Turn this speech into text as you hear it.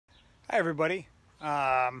Hi everybody.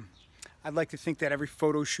 I'd like to think that every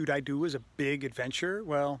photo shoot I do is a big adventure.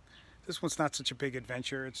 Well, this one's not such a big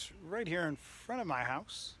adventure. It's right here in front of my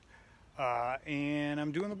house, and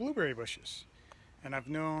I'm doing the blueberry bushes. And I've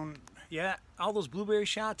known, yeah, all those blueberry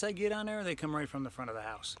shots I get on there, they come right from the front of the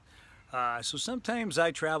house. So sometimes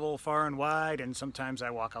I travel far and wide, and sometimes I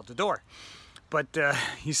walk out the door. But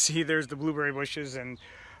you see there's the blueberry bushes, and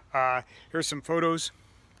here's some photos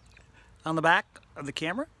on the back of the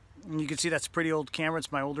camera. And you can see that's a pretty old camera.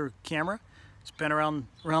 It's my older camera. It's been around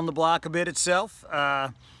the block a bit itself.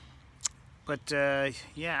 Yeah, I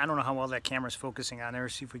don't know how well that camera's focusing on there.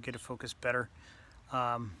 See if we get it focused better.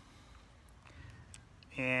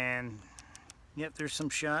 And yep, there's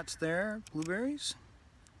some shots there, blueberries.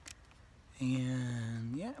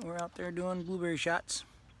 And yeah, we're out there doing blueberry shots.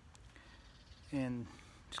 And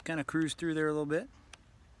just kind of cruise through there a little bit.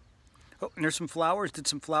 Oh, and there's some flowers. Did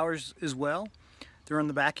some flowers as well. They're in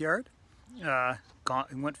the backyard.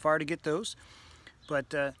 Went far to get those.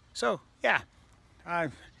 But so yeah,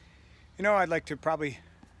 I'd like to probably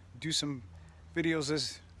do some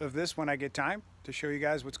videos of this when I get time to show you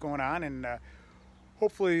guys what's going on, and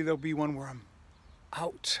hopefully there'll be one where I'm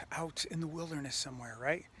out in the wilderness somewhere,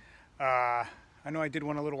 right? I know I did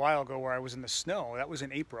one a little while ago where I was in the snow. That was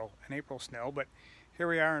in April, an April snow. But here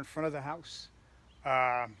we are in front of the house,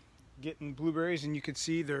 getting blueberries, and you can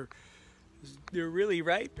see they're really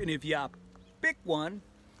ripe. And if you pick one,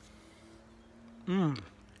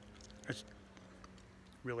 it's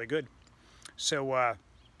really good. So,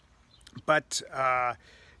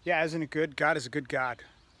 yeah, isn't it good? God is a good God.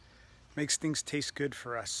 Makes things taste good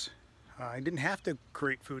for us. He didn't have to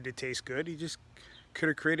create food to taste good. He just could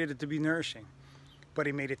have created it to be nourishing. But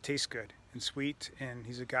he made it taste good and sweet, and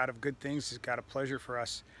he's a God of good things. He's got a pleasure for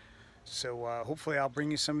us. So hopefully I'll bring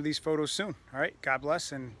you some of these photos soon. All right, God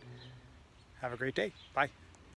bless, and have a great day. Bye.